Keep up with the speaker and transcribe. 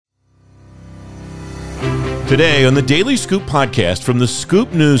Today on the Daily Scoop podcast from the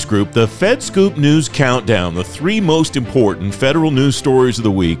Scoop News Group, the FedScoop News Countdown, the three most important federal news stories of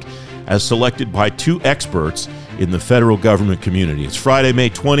the week as selected by two experts in the federal government community. It's Friday, May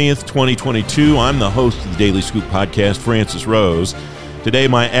 20th, 2022. I'm the host of the Daily Scoop podcast, Francis Rose. Today,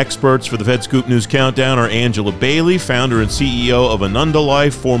 my experts for the FedScoop News Countdown are Angela Bailey, founder and CEO of Anunda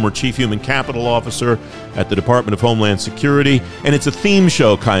Life, former Chief Human Capital Officer at the Department of Homeland Security, and it's a theme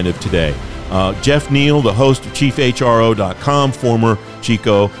show kind of today. Jeff Neal, the host of ChiefHRO.com, former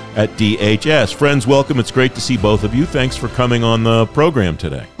Chico at DHS. Friends, welcome. It's great to see both of you. Thanks for coming on the program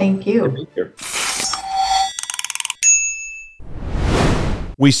today. Thank you.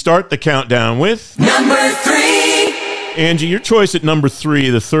 We start the countdown with number 3. Angie, your choice at number 3,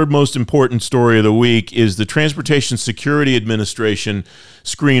 the third most important story of the week, is the Transportation Security Administration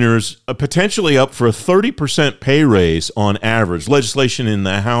screeners potentially up for a 30% pay raise on average. Legislation in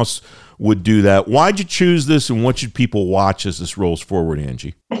the House would do that. Why'd you choose this, and what should people watch as this rolls forward,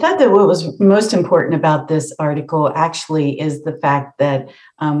 Angie? I thought that what was most important about this article actually is the fact that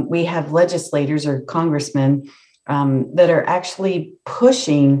we have legislators or congressmen that are actually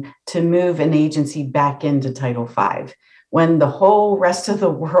pushing to move an agency back into Title V. When the whole rest of the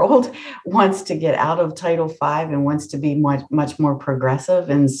world wants to get out of Title V and wants to be much more progressive.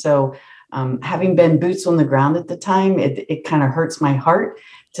 And so having been boots on the ground at the time, it kind of hurts my heart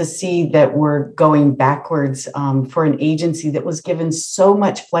to see that we're going backwards for an agency that was given so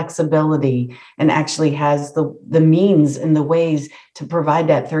much flexibility and actually has the means and the ways to provide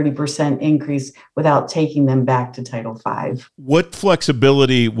that 30% increase without taking them back to Title V. What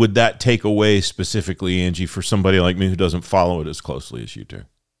flexibility would that take away specifically, Angie, for somebody like me who doesn't follow it as closely as you do?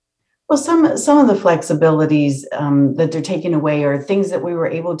 Well, some of the flexibilities that they're taking away are things that we were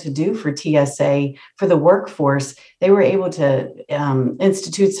able to do for TSA, for the workforce. They were able to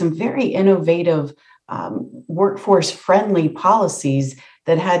institute some very innovative workforce-friendly policies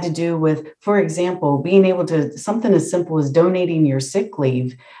that had to do with, for example, being able to, something as simple as donating your sick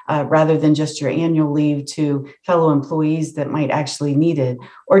leave rather than just your annual leave to fellow employees that might actually need it.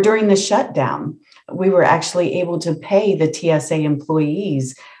 Or during the shutdown, we were actually able to pay the TSA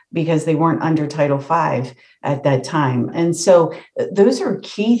employees because they weren't under Title V at that time. And so those are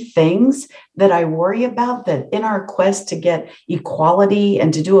key things that I worry about, that in our quest to get equality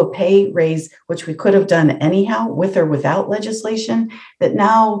and to do a pay raise, which we could have done anyhow with or without legislation, that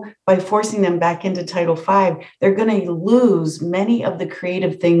now by forcing them back into Title V, they're going to lose many of the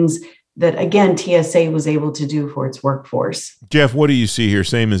creative things that, again, TSA was able to do for its workforce. Jeff, what do you see here?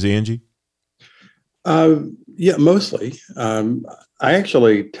 Same as Angie? Yeah, mostly. I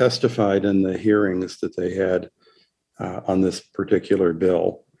actually testified in the hearings that they had on this particular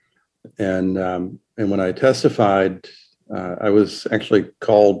bill, and when I testified, I was actually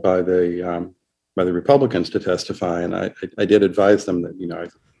called by the Republicans to testify, and I did advise them that I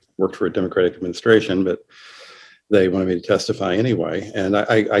worked for a Democratic administration, but they wanted me to testify anyway, and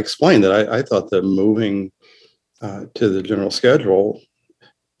I explained that I thought that moving to the general schedule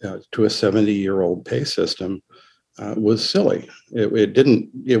to a 70-year-old pay system was silly.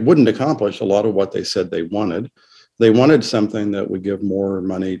 It wouldn't accomplish a lot of what they said they wanted. They wanted something that would give more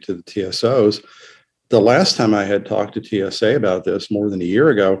money to the TSOs. The last time I had talked to TSA about this, more than a year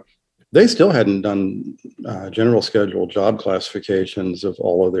ago, they still hadn't done general schedule job classifications of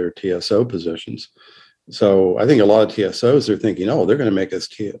all of their TSO positions. So I think a lot of TSOs are thinking, oh, they're going to make us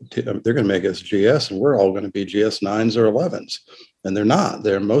GS, and we're all going to be GS 9s or 11s. And they're not.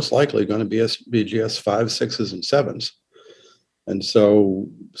 They're most likely going to be GS 5s, 6s, and 7s. And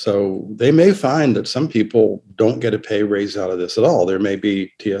so they may find that some people don't get a pay raise out of this at all. There may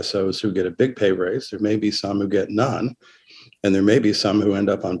be TSOs who get a big pay raise. There may be some who get none. And there may be some who end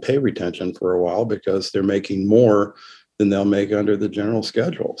up on pay retention for a while because they're making more than they'll make under the general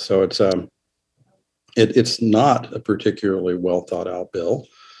schedule. So it's not a particularly well thought out bill.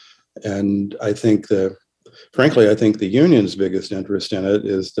 And I think frankly, I think the union's biggest interest in it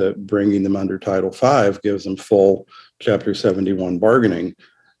is that bringing them under Title V gives them full Chapter 71 bargaining,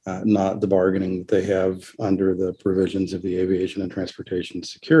 not the bargaining that they have under the provisions of the Aviation and Transportation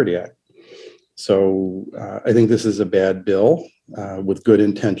Security Act. So I think this is a bad bill with good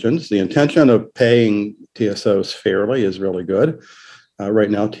intentions. The intention of paying TSOs fairly is really good. Right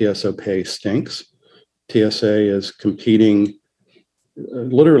now, TSO pay stinks. TSA is competing.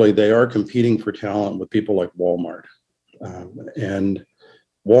 Literally, they are competing for talent with people like Walmart. And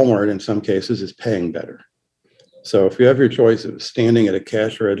Walmart, in some cases, is paying better. So if you have your choice of standing at a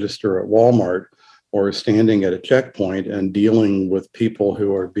cash register at Walmart or standing at a checkpoint and dealing with people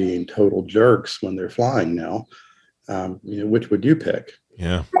who are being total jerks when they're flying now, which would you pick?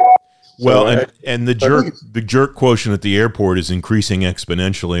 Yeah. Well, and the jerk quotient at the airport is increasing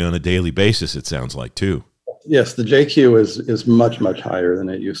exponentially on a daily basis, it sounds like, too. Yes, the JQ is much, much higher than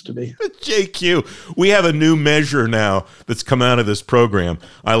it used to be. JQ. We have a new measure now that's come out of this program.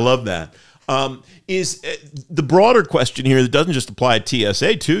 I love that. Is the broader question here that doesn't just apply to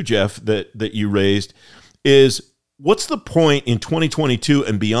TSA too, Jeff, that you raised, is what's the point in 2022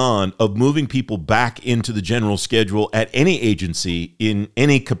 and beyond of moving people back into the general schedule at any agency in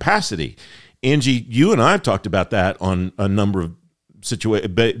any capacity? Angie, you and I have talked about that on a number of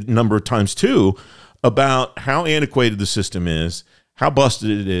times too, about how antiquated the system is, how busted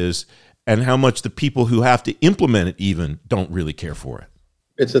it is, and how much the people who have to implement it even don't really care for it.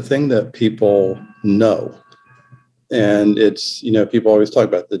 It's a thing that people know. And it's, people always talk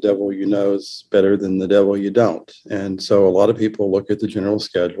about the devil you know is better than the devil you don't. And so a lot of people look at the general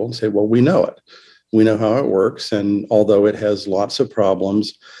schedule and say, well, we know it. We know how it works. And although it has lots of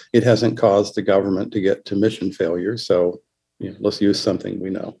problems, it hasn't caused the government to get to mission failure. So let's use something we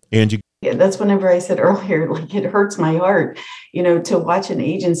know. Angie? Yeah, that's whenever I said earlier, like it hurts my heart, to watch an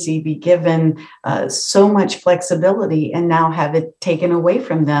agency be given so much flexibility and now have it taken away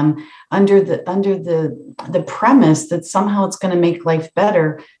from them under the premise that somehow it's going to make life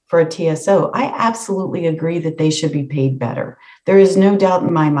better for a TSO. I absolutely agree that they should be paid better. There is no doubt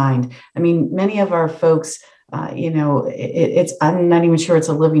in my mind. I mean, many of our folks, I'm not even sure it's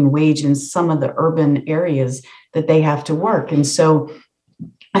a living wage in some of the urban areas that they have to work. And so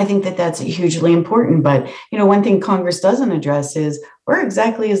I think that that's hugely important. But, one thing Congress doesn't address is where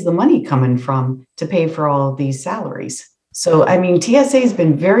exactly is the money coming from to pay for all of these salaries? So, TSA has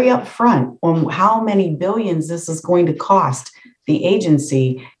been very upfront on how many billions this is going to cost the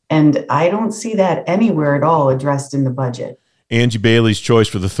agency. And I don't see that anywhere at all addressed in the budget. Angie Bailey's choice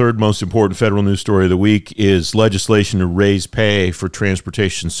for the third most important federal news story of the week is legislation to raise pay for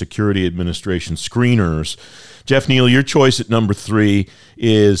Transportation Security Administration screeners. Jeff Neal, your choice at number 3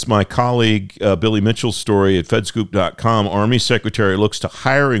 is my colleague Billy Mitchell's story at FedScoop.com. Army Secretary looks to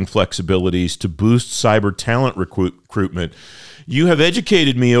hiring flexibilities to boost cyber talent recruitment. You have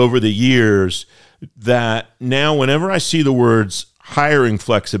educated me over the years that now whenever I see the words hiring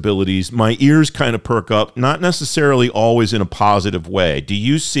flexibilities, my ears kind of perk up, not necessarily always in a positive way. Do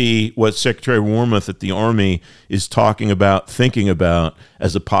you see what Secretary Wormuth at the Army is talking about, thinking about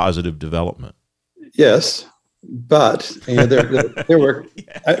as a positive development? Yes, but there were.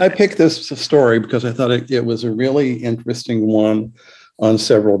 I picked this story because I thought it was a really interesting one on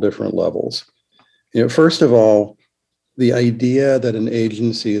several different levels. First of all, the idea that an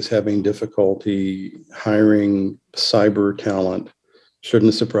agency is having difficulty hiring cyber talent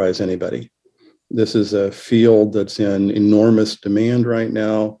shouldn't surprise anybody. This is a field that's in enormous demand right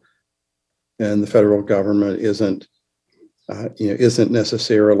now, and the federal government isn't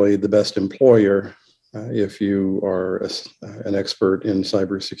necessarily the best employer if you are an expert in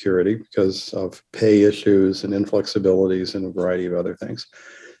cybersecurity because of pay issues and inflexibilities and a variety of other things.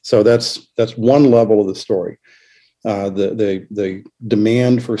 So that's one level of the story. The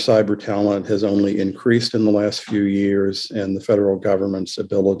demand for cyber talent has only increased in the last few years, and the federal government's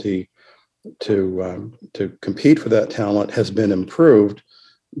ability to compete for that talent has been improved,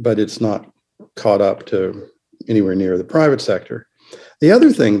 but it's not caught up to anywhere near the private sector. The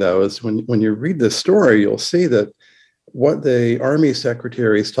other thing, though, is when you read this story, you'll see that what the Army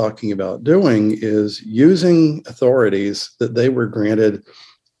Secretary is talking about doing is using authorities that they were granted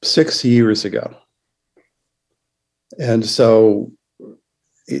 6 years ago. And so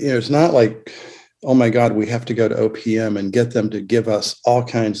it's not like, oh my God, we have to go to OPM and get them to give us all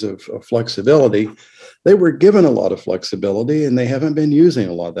kinds of flexibility. They were given a lot of flexibility and they haven't been using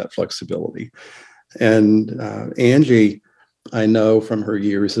a lot of that flexibility. And Angie, I know from her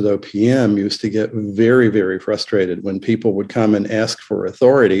years at OPM, used to get very, very frustrated when people would come and ask for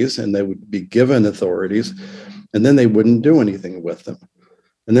authorities and they would be given authorities and then they wouldn't do anything with them.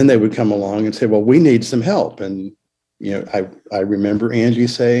 And then they would come along and say, well, we need some help. And I remember Angie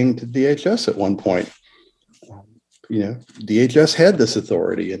saying to DHS at one point, DHS had this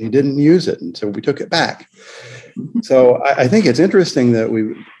authority and he didn't use it, and so we took it back. So I think it's interesting that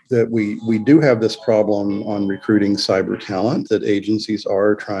we do have this problem on recruiting cyber talent, that agencies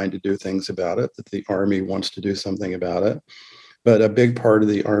are trying to do things about it, that the Army wants to do something about it. But a big part of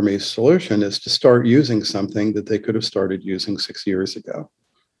the Army's solution is to start using something that they could have started using 6 years ago.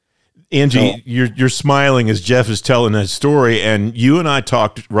 Angie, you're smiling as Jeff is telling that story, and you and I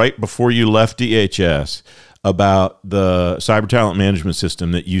talked right before you left DHS about the cyber talent management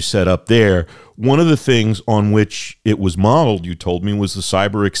system that you set up there. One of the things on which it was modeled, you told me, was the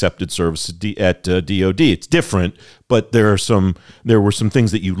cyber accepted service at DoD. It's different, but there were some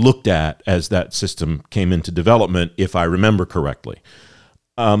things that you looked at as that system came into development, if I remember correctly.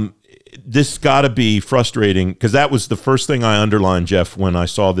 This got to be frustrating, because that was the first thing I underlined, Jeff, when I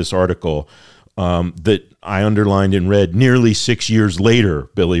saw this article, that I underlined and read. Nearly 6 years later,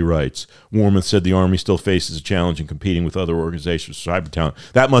 Billy writes, Wormuth said the Army still faces a challenge in competing with other organizations for cyber talent.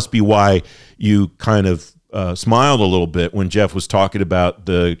 That must be why you kind of smiled a little bit when Jeff was talking about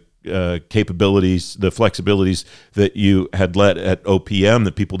the capabilities, the flexibilities that you had let at OPM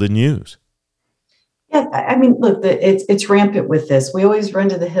that people didn't use. Yeah, I mean, look, it's rampant with this. We always run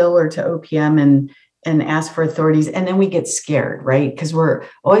to the Hill or to OPM and ask for authorities, and then we get scared, right? Because we're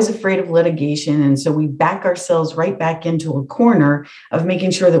always afraid of litigation, and so we back ourselves right back into a corner of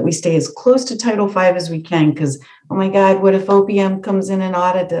making sure that we stay as close to Title V as we can. Because, oh my God, what if OPM comes in and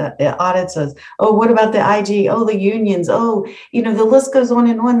audits us? Oh, what about the IG? Oh, the unions? Oh, the list goes on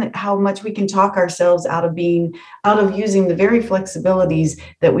and on. How much we can talk ourselves out of using the very flexibilities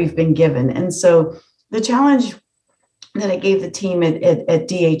that we've been given, and so. The challenge that I gave the team at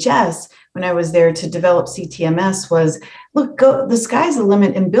DHS when I was there to develop CTMS was, look, the sky's the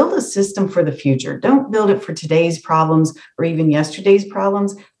limit, and build a system for the future. Don't build it for today's problems or even yesterday's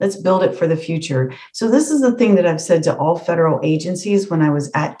problems. Let's build it for the future. So this is the thing that I've said to all federal agencies when I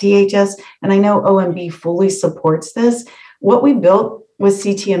was at DHS, and I know OMB fully supports this. What we built with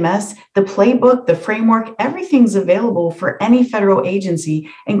CTMS, the playbook, the framework, everything's available for any federal agency,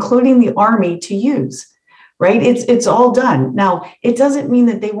 including the Army, to use, right? It's all done. Now, it doesn't mean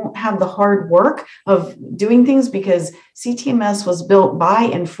that they won't have the hard work of doing things, because CTMS was built by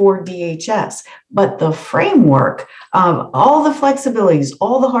and for DHS, but the framework of all the flexibilities,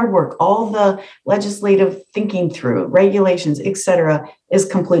 all the hard work, all the legislative thinking through, regulations, et cetera, is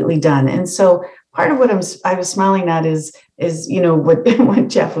completely done. And so part of what I was smiling at is what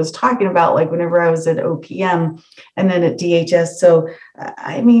Jeff was talking about, like whenever I was at OPM and then at DHS. So,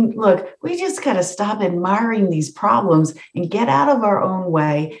 I mean, look, we just got to stop admiring these problems and get out of our own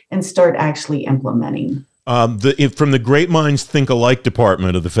way and start actually implementing. From the Great Minds Think Alike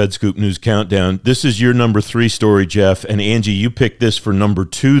department of the FedScoop News Countdown, this is your number 3 story, Jeff. And Angie, you picked this for number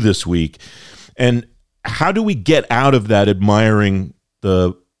 2 this week. And how do we get out of that admiring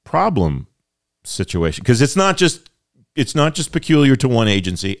the problem situation? Because it's not just peculiar to one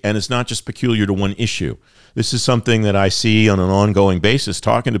agency, and it's not just peculiar to one issue. This is something that I see on an ongoing basis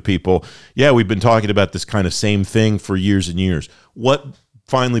talking to people. Yeah, we've been talking about this kind of same thing for years and years. What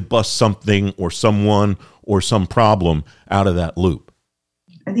finally busts something or someone or some problem out of that loop?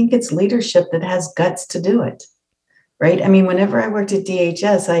 I think it's leadership that has guts to do it. Right. I mean, whenever I worked at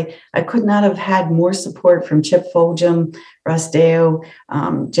DHS, I could not have had more support from Chip Foljam, Russ Deo,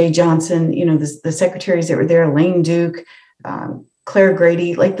 Jay Johnson, the secretaries that were there, Lane Duke, Claire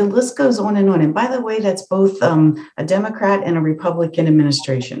Grady, like the list goes on and on. And by the way, that's both a Democrat and a Republican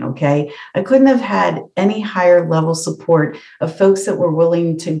administration. OK, I couldn't have had any higher level support of folks that were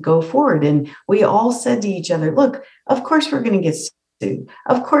willing to go forward. And we all said to each other, look, of course, we're going to get sued.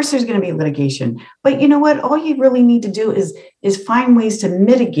 Of course, there's going to be litigation. But you know what? All you really need to do is find ways to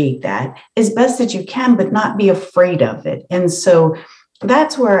mitigate that as best that you can, but not be afraid of it. And so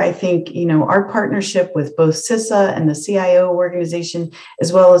that's where I think, our partnership with both CISA and the CIO organization,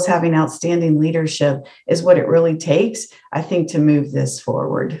 as well as having outstanding leadership, is what it really takes, I think, to move this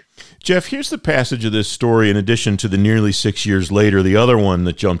forward. Jeff, here's the passage of this story in addition to the nearly 6 years later, the other one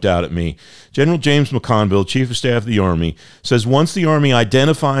that jumped out at me. General James McConville, Chief of Staff of the Army, says once the Army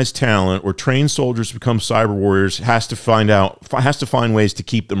identifies talent or trains soldiers to become cyber warriors, has to find ways to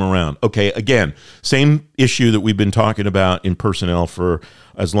keep them around. Okay, again, same issue that we've been talking about in personnel for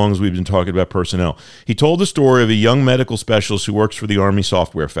as long as we've been talking about personnel. He told the story of a young medical specialist who works for the Army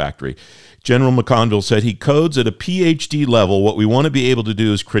software factory. General McConville said he codes at a PhD level. What we want to be able to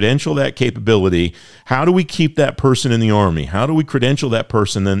do is credential that capability. How do we keep that person in the Army? How do we credential that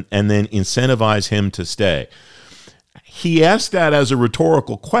person and then incentivize him to stay? He asked that as a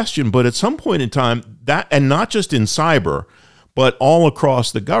rhetorical question, but at some point in time, that, and not just in cyber, but all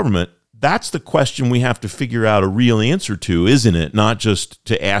across the government, that's the question we have to figure out a real answer to, isn't it? Not just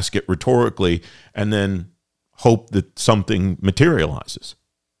to ask it rhetorically and then hope that something materializes.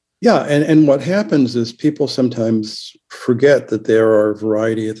 Yeah, and what happens is people sometimes forget that there are a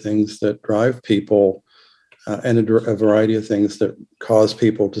variety of things that drive people and a variety of things that cause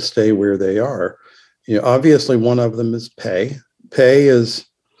people to stay where they are. Obviously, one of them is pay. Pay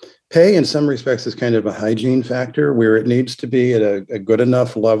in some respects is kind of a hygiene factor where it needs to be at a good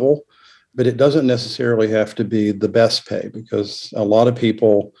enough level but it doesn't necessarily have to be the best pay, because a lot of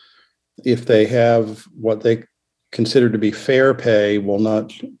people, if they have what they consider to be fair pay, will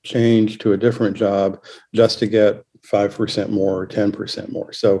not change to a different job just to get 5% more or 10%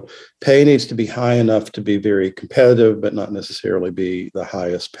 more. So pay needs to be high enough to be very competitive, but not necessarily be the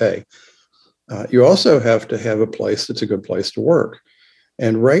highest pay. You also have to have a place that's a good place to work.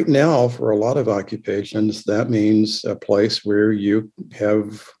 And right now, for a lot of occupations, that means a place where you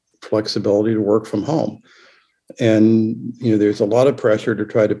have flexibility to work from home. And there's a lot of pressure to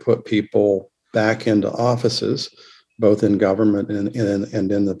try to put people back into offices, both in government and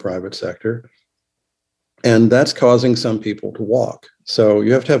in the private sector. And that's causing some people to walk. So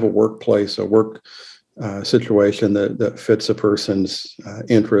you have to have a workplace, a work situation that fits a person's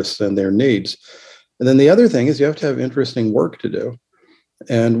interests and their needs. And then the other thing is you have to have interesting work to do.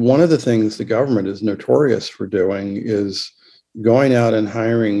 And one of the things the government is notorious for doing is going out and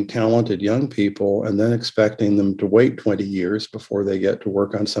hiring talented young people and then expecting them to wait 20 years before they get to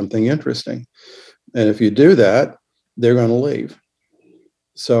work on something interesting. And if you do that, they're going to leave.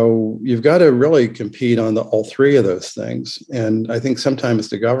 So you've got to really compete on all three of those things. And I think sometimes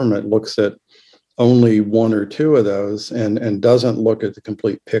the government looks at only one or two of those and doesn't look at the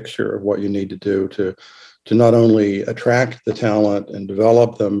complete picture of what you need to do to not only attract the talent and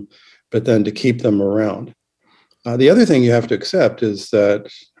develop them, but then to keep them around. The other thing you have to accept is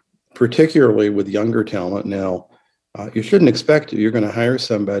that, particularly with younger talent now, you shouldn't expect you're going to hire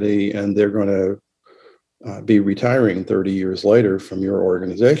somebody and they're going to be retiring 30 years later from your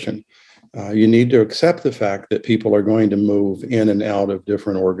organization. You need to accept the fact that people are going to move in and out of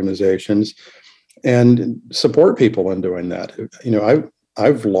different organizations and support people in doing that.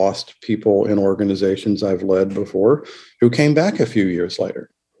 I've lost people in organizations I've led before who came back a few years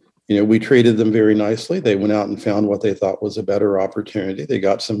later. We treated them very nicely. They went out and found what they thought was a better opportunity. They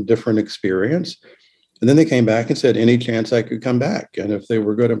got some different experience. And then they came back and said, any chance I could come back? And if they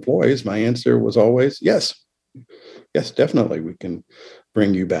were good employees, my answer was always, yes. Yes, definitely, we can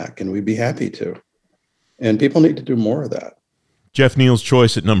bring you back, and we'd be happy to. And people need to do more of that. Jeff Neal's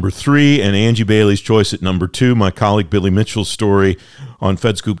choice at number 3 and Angie Bailey's choice at number 2. My colleague Billy Mitchell's story on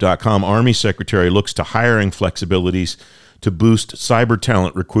FedScoop.com. Army Secretary looks to hiring flexibilities to boost cyber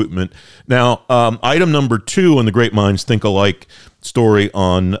talent recruitment. Now, item number 2 on the Great Minds Think Alike story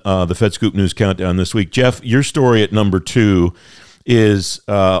on the FedScoop News Countdown this week. Jeff, your story at number 2 is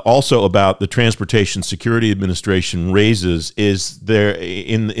also about the Transportation Security Administration raises. Is there,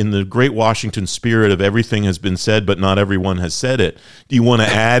 in the great Washington spirit of everything has been said, but not everyone has said it, do you want to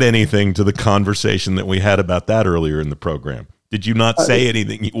add anything to the conversation that we had about that earlier in the program? Did you not say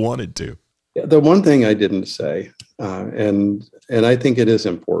anything you wanted to? The one thing I didn't say, and I think it is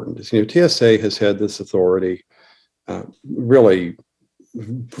important, is TSA has had this authority, really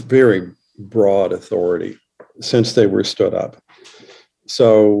very broad authority, since they were stood up.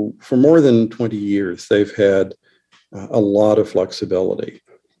 So for more than 20 years, they've had a lot of flexibility.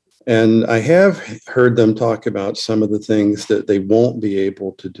 And I have heard them talk about some of the things that they won't be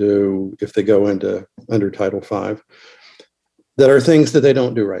able to do if they go under Title V, that are things that they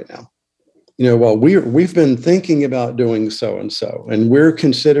don't do right now. Well, we've been thinking about doing so-and-so, and we're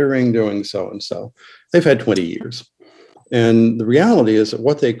considering doing so-and-so. They've had 20 years. And the reality is that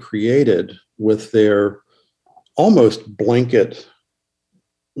what they created with their almost blanket,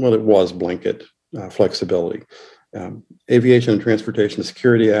 well, it was blanket flexibility. Aviation and Transportation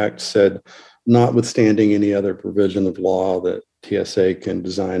Security Act said, notwithstanding any other provision of law, that TSA can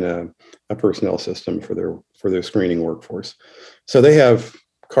design a personnel system for their screening workforce. So they have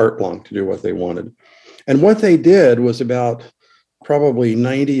carte blanche to do what they wanted. And what they did was about probably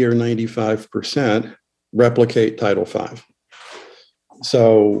 90 or 95% replicate Title V.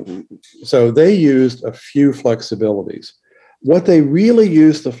 So they used a few flexibilities. What they really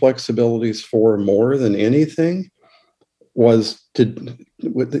used the flexibilities for more than anything was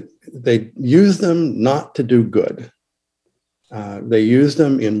they used them not to do good. They used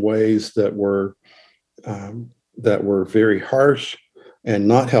them in ways that were very harsh and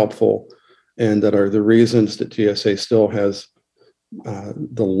not helpful, and that are the reasons that TSA still has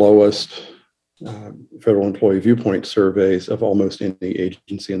the lowest federal employee viewpoint surveys of almost any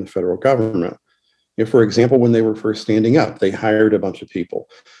agency in the federal government. For example, when they were first standing up, they hired a bunch of people.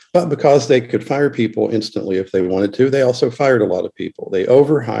 But because they could fire people instantly if they wanted to, they also fired a lot of people. They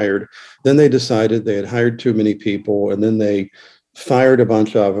overhired. Then they decided they had hired too many people, and then they fired a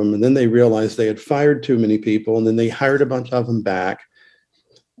bunch of them. And then they realized they had fired too many people, and then they hired a bunch of them back.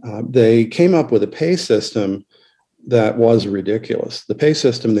 They came up with a pay system that was ridiculous. The pay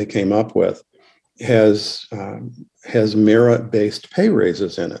system they came up with has merit-based pay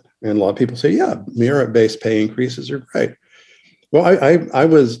raises in it. And a lot of people say, yeah, merit-based pay increases are great. Well, I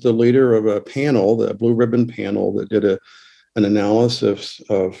was the leader of a panel, the blue ribbon panel, that did an analysis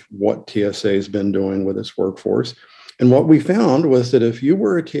of what TSA has been doing with its workforce. And what we found was that if you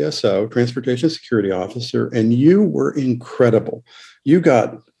were a TSO, Transportation Security Officer, and you were incredible, you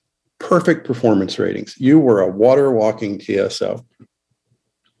got perfect performance ratings, you were a water walking TSO,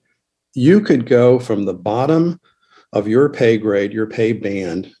 you could go from the bottom of your pay grade, your pay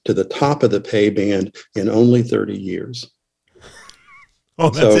band, to the top of the pay band in only 30 years. Oh,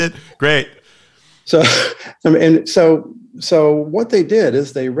 that's it. Great. So what they did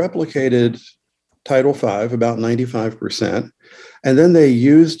is they replicated Title V about 95%, and then they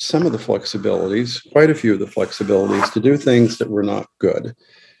used some of the flexibilities, quite a few of the flexibilities, to do things that were not good,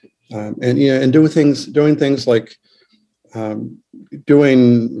 and doing things like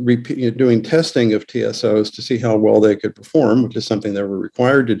doing testing of TSOs to see how well they could perform, which is something they were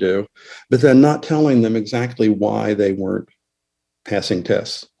required to do, but then not telling them exactly why they weren't passing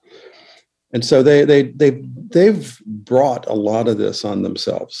tests. And so they've brought a lot of this on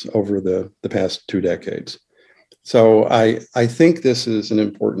themselves over the past 2 decades. So I think this is an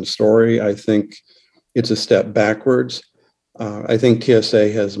important story. I think it's a step backwards. I think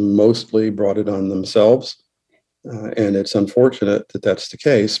TSA has mostly brought it on themselves. And it's unfortunate that that's the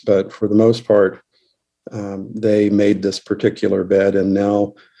case, but for the most part, they made this particular bet, and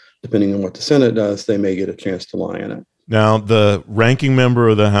now, depending on what the Senate does, they may get a chance to lie in it. Now, the ranking member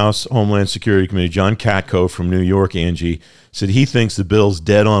of the House Homeland Security Committee, John Katko from New York, Angie, said he thinks the bill's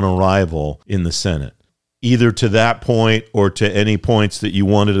dead on arrival in the Senate, either to that point or to any points that you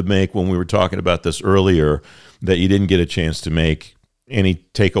wanted to make when we were talking about this earlier that you didn't get a chance to make. Any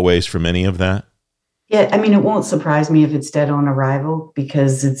takeaways from any of that? Yeah, I mean, it won't surprise me if it's dead on arrival,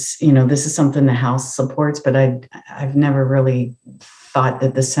 because it's, this is something the House supports, but I've never really thought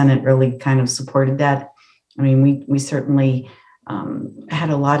that the Senate really kind of supported that. I mean, we certainly had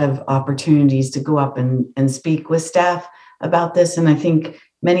a lot of opportunities to go up and speak with staff about this. And I think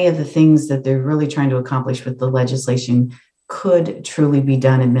many of the things that they're really trying to accomplish with the legislation could truly be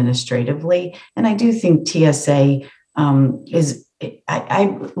done administratively. And I do think TSA I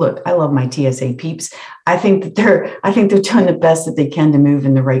love my TSA peeps. I think they're doing the best that they can to move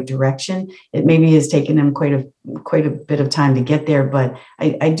in the right direction. It maybe has taken them quite a bit of time to get there, but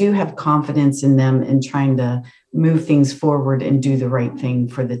I do have confidence in them in trying to move things forward and do the right thing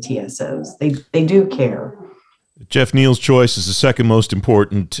for the TSOs. They do care. Jeff Neal's choice is the second most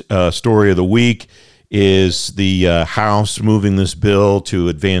important story of the week. Is the House moving this bill to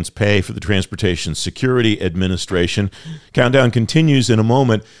advance pay for the Transportation Security Administration. Countdown continues in a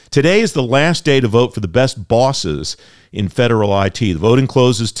moment. Today is the last day to vote for the best bosses in federal IT. The voting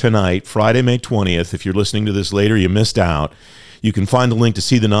closes tonight, Friday, May 20th. If you're listening to this later, you missed out. You can find the link to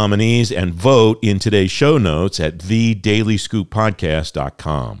see the nominees and vote in today's show notes at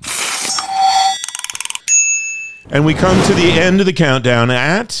thedailyscooppodcast.com. And we come to the end of the countdown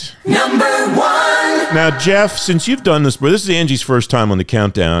at number 1. Now, Jeff, since you've done this, this is Angie's first time on the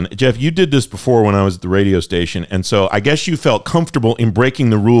countdown. Jeff, you did this before when I was at the radio station, and so I guess you felt comfortable in breaking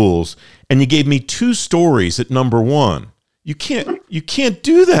the rules, and you gave me 2 stories at number 1. You can't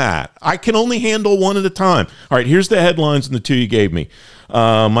do that. I can only handle one at a time. All right, here's the headlines in the 2 you gave me.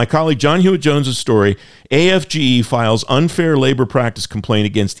 My colleague John Hewitt-Jones's story: AFGE files unfair labor practice complaint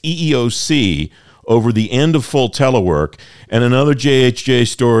against EEOC over the end of full telework, and another JHJ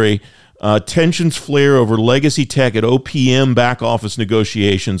story. Tensions flare over legacy tech at OPM back office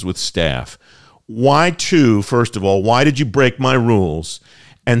negotiations with staff. Why 2, first of all? Why did you break my rules?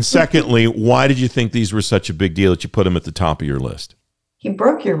 And secondly, why did you think these were such a big deal that you put them at the top of your list? He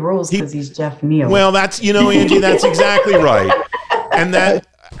broke your rules because he's Jeff Neal. Well, that's, Angie, that's exactly right. And that,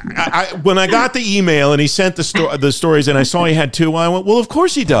 when I got the email and he sent the stories and I saw he had 2, I went, well, of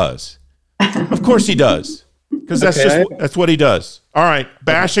course he does. Of course he does. Because that's what he does. All right,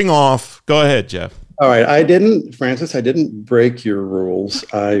 bashing off. Go ahead, Jeff. All right, Francis, I didn't break your rules.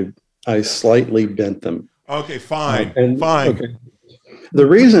 I slightly bent them. Okay, fine. Fine. Okay. The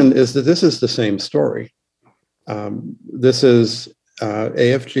reason is that this is the same story. This is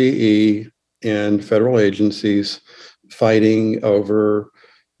AFGE and federal agencies fighting over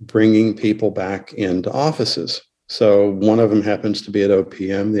bringing people back into offices. So one of them happens to be at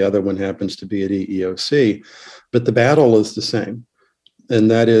OPM, the other one happens to be at EEOC, but the battle is the same. And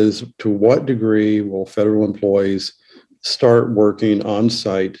that is, to what degree will federal employees start working on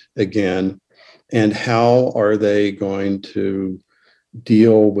site again, and how are they going to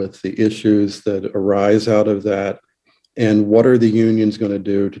deal with the issues that arise out of that, and what are the unions going to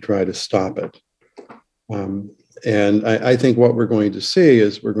do to try to stop it? And I think what we're going to see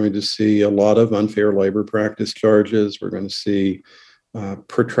is we're going to see a lot of unfair labor practice charges. We're going to see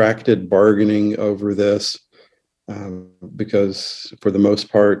protracted bargaining over this because for the most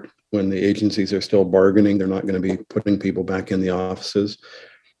part, when the agencies are still bargaining, they're not going to be putting people back in the offices.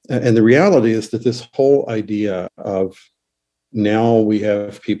 And the reality is that this whole idea of now we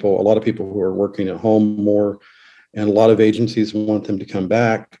have a lot of people who are working at home more, and a lot of agencies want them to come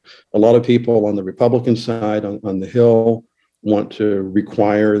back. A lot of people on the Republican side, on the Hill, want to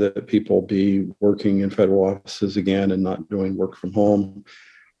require that people be working in federal offices again and not doing work from home.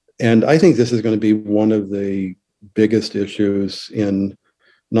 And I think this is going to be one of the biggest issues in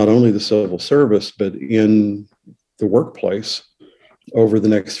not only the civil service, but in the workplace over the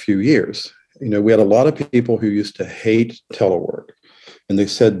next few years. We had a lot of people who used to hate telework. And they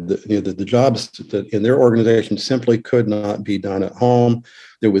said that the jobs that in their organization simply could not be done at home.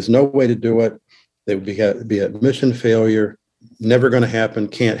 There was no way to do it. They would be at mission failure, never going to happen,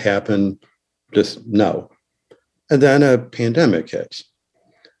 can't happen, just no. And then a pandemic hits.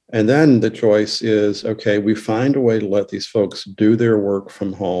 And then the choice is, okay, we find a way to let these folks do their work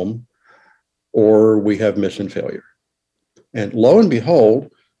from home, or we have mission failure. And lo and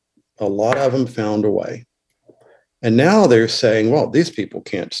behold, a lot of them found a way. And now they're saying, well, these people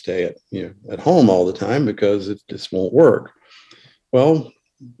can't stay at home all the time because it just won't work. Well,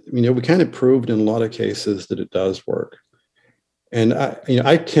 we kind of proved in a lot of cases that it does work. And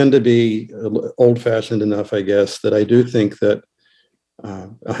I tend to be old-fashioned enough, I guess, that I do think that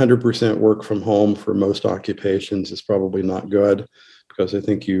 100% work from home for most occupations is probably not good, because I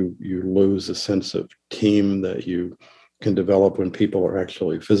think you lose a sense of team that you can develop when people are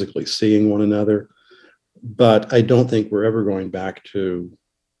actually physically seeing one another. But I don't think we're ever going back to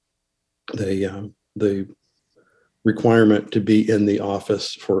the requirement to be in the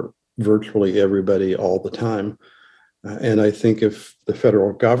office for virtually everybody all the time. And I think if the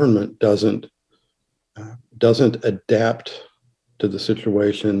federal government doesn't adapt to the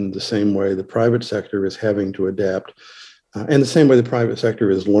situation the same way the private sector is having to adapt, and the same way the private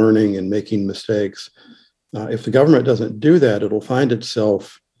sector is learning and making mistakes, if the government doesn't do that, it'll find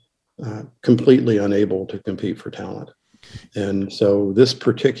itself completely unable to compete for talent. And so this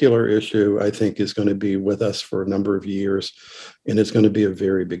particular issue, I think, is going to be with us for a number of years, and it's going to be a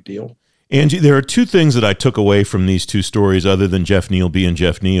very big deal. Angie, there are two things that I took away from these two stories other than Jeff Neal being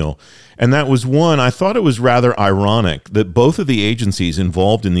Jeff Neal. And that was, one, I thought it was rather ironic that both of the agencies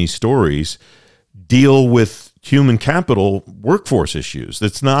involved in these stories deal with human capital workforce issues.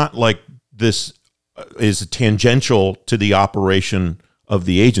 It's not like this is tangential to the operation of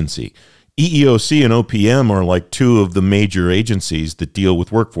the agency. EEOC and OPM are like two of the major agencies that deal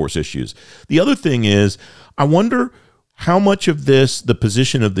with workforce issues. The other thing is, I wonder how much of this, the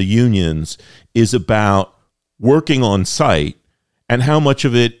position of the unions, is about working on site and how much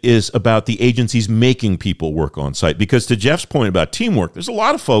of it is about the agencies making people work on site. Because to Jeff's point about teamwork, there's a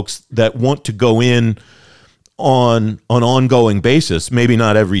lot of folks that want to go in on an ongoing basis, maybe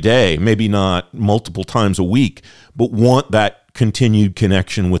not every day, maybe not multiple times a week, but want that continued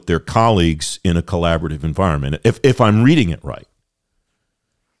connection with their colleagues in a collaborative environment, if I'm reading it right.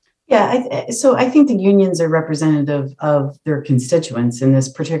 Yeah, so I think the unions are representative of their constituents in this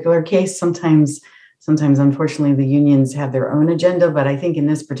particular case. Sometimes, unfortunately, the unions have their own agenda, but I think in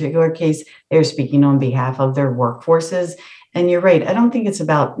this particular case, they're speaking on behalf of their workforces. And you're right. I don't think it's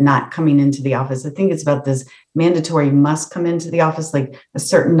about not coming into the office. I think it's about this mandatory must come into the office, like a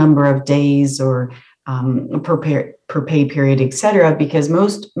certain number of days or per pay period, et cetera, because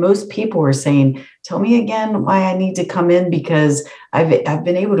most people are saying, tell me again why I need to come in, because I've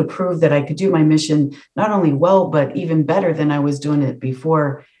been able to prove that I could do my mission not only well, but even better than I was doing it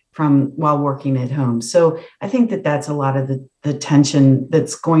before while working at home. So I think that that's a lot of the tension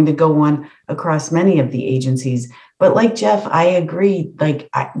that's going to go on across many of the agencies. But like Jeff, I agree,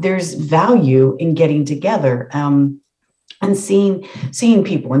 there's value in getting together. And seeing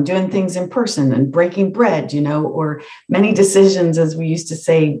people and doing things in person and breaking bread, or many decisions, as we used to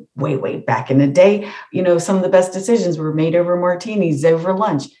say way back in the day, some of the best decisions were made over martinis, over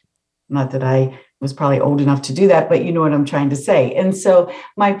lunch. Not that I was probably old enough to do that, but you know what I'm trying to say. And so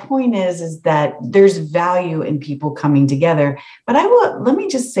my point is that there's value in people coming together. But let me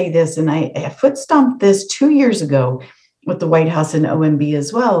just say this, and I foot stomped this 2 years ago with the White House and OMB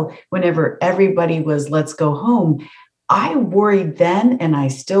as well, whenever everybody was, let's go home. I worried then, and I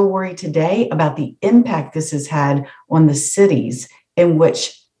still worry today, about the impact this has had on the cities in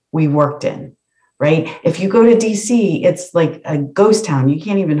which we worked in. right? If you go to DC, it's like a ghost town. You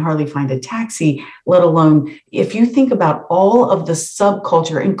can't even hardly find a taxi, let alone if you think about all of the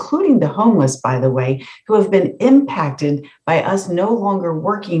subculture, including the homeless, by the way, who have been impacted by us no longer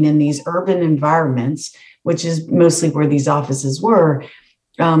working in these urban environments, which is mostly where these offices were.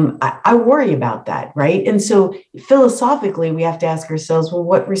 I worry about that, right? And so philosophically, we have to ask ourselves, well,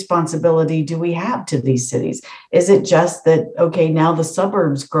 what responsibility do we have to these cities? Is it just that, okay, now the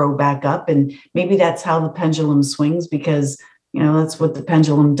suburbs grow back up and maybe that's how the pendulum swings because, that's what the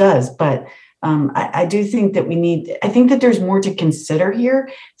pendulum does. But I do think that I think that there's more to consider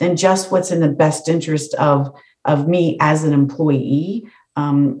here than just what's in the best interest of me as an employee.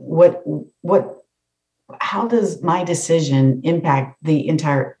 How does my decision impact the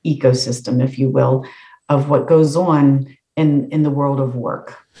entire ecosystem, if you will, of what goes on in the world of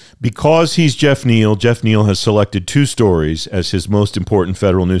work? Because he's Jeff Neal has selected two stories as his most important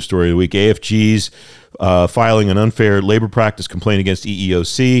federal news story of the week. AFG's filing an unfair labor practice complaint against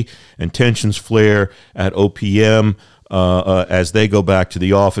EEOC, and tensions flare at OPM as they go back to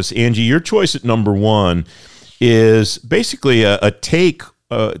the office. Angie, your choice at number one is basically a take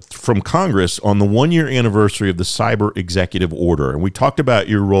from Congress on the one-year anniversary of the Cyber Executive Order. And we talked about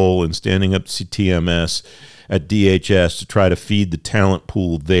your role in standing up CTMS at DHS to try to feed the talent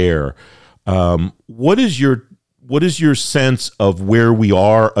pool there. What is your sense of where we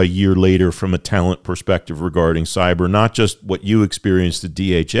are a year later from a talent perspective regarding cyber, not just what you experienced at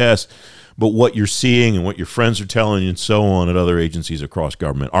DHS, but what you're seeing and what your friends are telling you and so on at other agencies across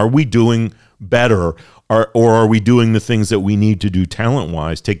government? Are we doing better, or are we doing the things that we need to do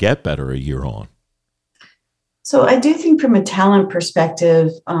talent-wise to get better a year on? So I do think from a talent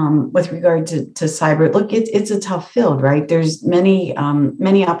perspective, with regard to cyber, look, it's a tough field, right? There's many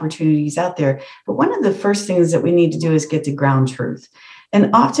opportunities out there. But one of the first things that we need to do is get to ground truth.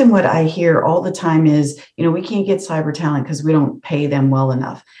 And often what I hear all the time is, we can't get cyber talent because we don't pay them well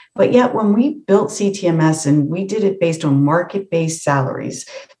enough. But yet when we built CTMS and we did it based on market-based salaries,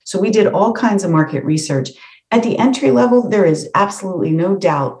 so we did all kinds of market research. At the entry level, there is absolutely no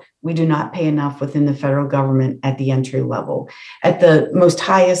doubt we do not pay enough within the federal government at the entry level. At the most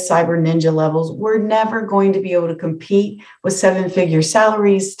highest cyber ninja levels, we're never going to be able to compete with seven-figure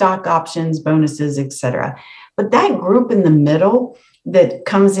salaries, stock options, bonuses, et cetera. But that group in the middle that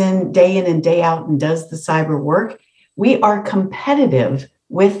comes in and day out and does the cyber work, we are competitive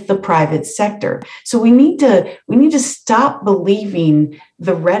with the private sector. So we need to stop believing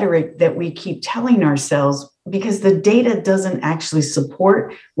the rhetoric that we keep telling ourselves, because the data doesn't actually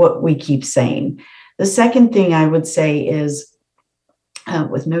support what we keep saying. The second thing I would say is,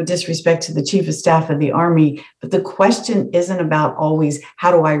 with no disrespect to the Chief of Staff of the Army, but the question isn't about always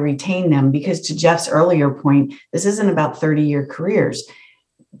how do I retain them? Because to Jeff's earlier point, this isn't about 30-year careers.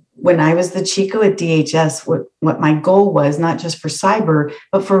 When I was the Chico at DHS, what my goal was, not just for cyber,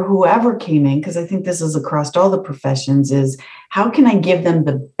 but for whoever came in, because I think this is across all the professions, is how can I give them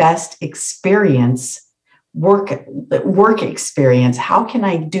the best experience, work experience? How can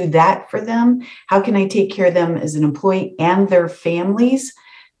I do that for them? How can I take care of them as an employee and their families,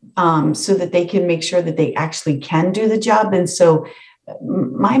 so that they can make sure that they actually can do the job? And so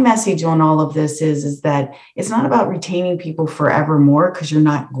my message on all of this is that it's not about retaining people forevermore, because you're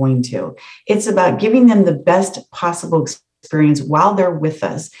not going to. It's about giving them the best possible experience while they're with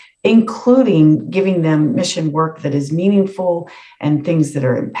us, including giving them mission work that is meaningful and things that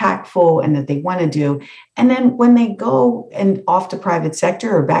are impactful and that they want to do. And then when they go and off to private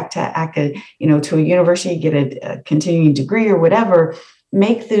sector or back to to a university, get a continuing degree or whatever,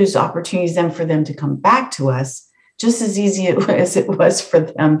 make those opportunities then for them to come back to us just as easy as it was for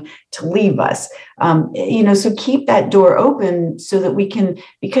them to leave us. So keep that door open so that we can,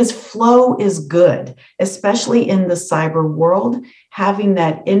 because flow is good, especially in the cyber world. Having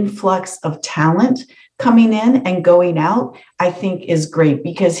that influx of talent coming in and going out, I think is great.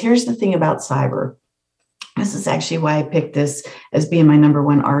 Because here's the thing about cyber. This is actually why I picked this as being my number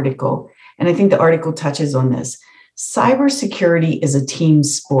one article. And I think the article touches on this. Cybersecurity is a team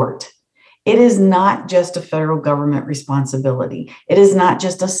sport. It is not just a federal government responsibility. It is not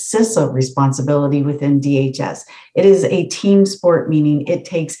just a CISA responsibility within DHS. It is a team sport, meaning it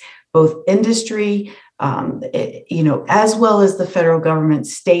takes both industry, as well as the federal government,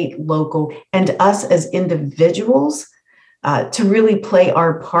 state, local, and us as individuals to really play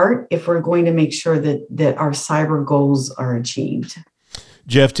our part if we're going to make sure that our cyber goals are achieved.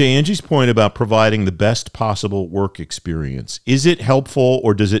 Jeff, to Angie's point about providing the best possible work experience, is it helpful,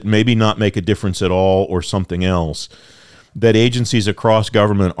 or does it maybe not make a difference at all, or something else, that agencies across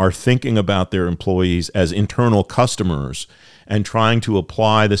government are thinking about their employees as internal customers and trying to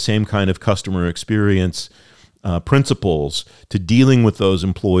apply the same kind of customer experience principles to dealing with those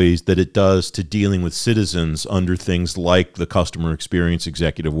employees that it does to dealing with citizens under things like the Customer Experience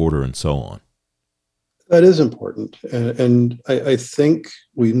Executive Order and so on. That is important. And I think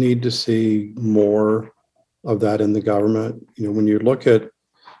we need to see more of that in the government. When you look at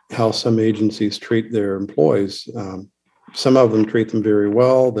how some agencies treat their employees, some of them treat them very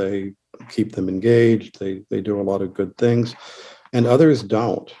well. They keep them engaged. They do a lot of good things, and others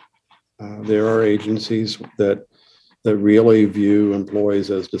don't. There are agencies that really view employees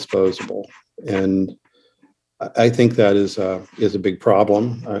as disposable, and I think that is a big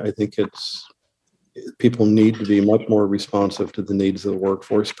problem. I think people need to be much more responsive to the needs of the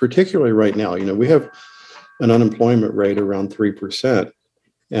workforce, particularly right now. We have an unemployment rate around 3%,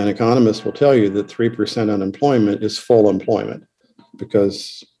 and economists will tell you that 3% unemployment is full employment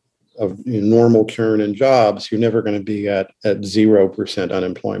because of normal churn in jobs. You're never going to be at 0%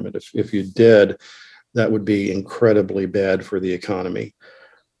 unemployment. If you did, that would be incredibly bad for the economy.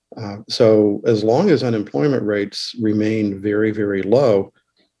 So as long as unemployment rates remain very, very low,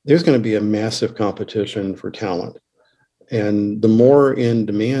 there's going to be a massive competition for talent. And the more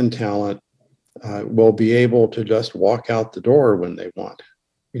in-demand talent will be able to just walk out the door when they want.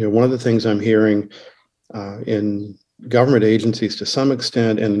 One of the things I'm hearing in government agencies to some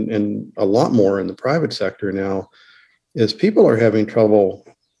extent, and a lot more in the private sector now, is people are having trouble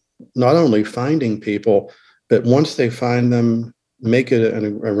not only finding people, but once they find them, make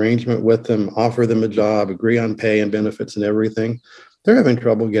an arrangement with them, offer them a job, agree on pay and benefits and everything, they're having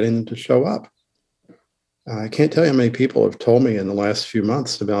trouble getting them to show up. I can't tell you how many people have told me in the last few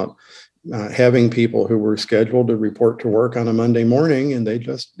months about having people who were scheduled to report to work on a Monday morning and they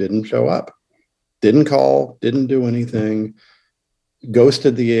just didn't show up. Didn't call, didn't do anything,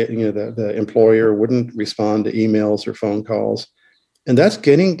 ghosted the employer, wouldn't respond to emails or phone calls. And that's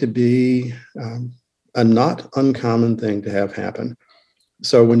getting to be a not uncommon thing to have happen.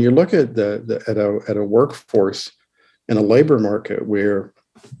 So when you look at at a workforce and a labor market where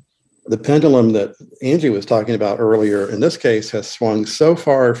the pendulum that Angie was talking about earlier, in this case, has swung so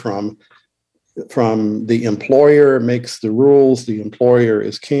far from the employer makes the rules, the employer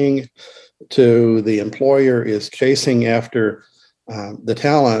is king, to the employer is chasing after the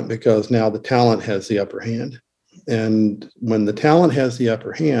talent because now the talent has the upper hand. And when the talent has the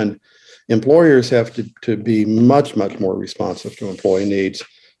upper hand, employers have to be much, much more responsive to employee needs.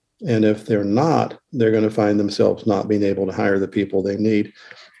 And if they're not, they're going to find themselves not being able to hire the people they need,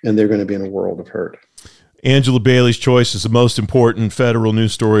 and they're going to be in a world of hurt. Angela Bailey's choice is the most important federal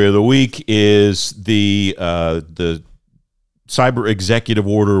news story of the week is the Cyber Executive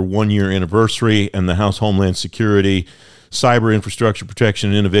Order 1-year anniversary and the House Homeland Security Cyber Infrastructure Protection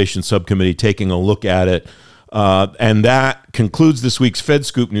and Innovation Subcommittee taking a look at it. And that concludes this week's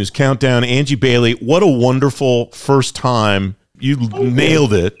FedScoop News Countdown. Angie Bailey, what a wonderful first time. You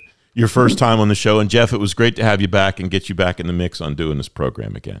nailed it your first time on the show. And Jeff, it was great to have you back and get you back in the mix on doing this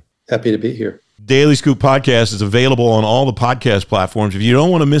program again. Happy to be here. Daily Scoop Podcast is available on all the podcast platforms. If you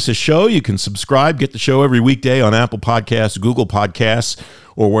don't want to miss a show, you can subscribe, get the show every weekday on Apple Podcasts, Google Podcasts,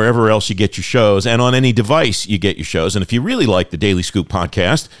 or wherever else you get your shows, and on any device you get your shows. And if you really like the Daily Scoop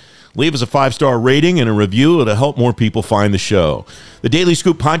Podcast, leave us a 5-star rating and a review. It'll help more people find the show. The Daily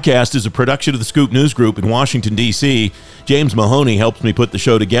Scoop Podcast is a production of the Scoop News Group in Washington, D.C. James Mahoney helps me put the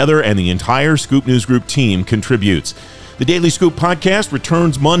show together, and the entire Scoop News Group team contributes. The Daily Scoop Podcast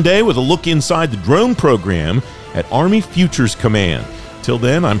returns Monday with a look inside the drone program at Army Futures Command. Till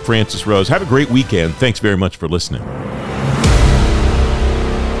then, I'm Francis Rose. Have a great weekend. Thanks very much for listening.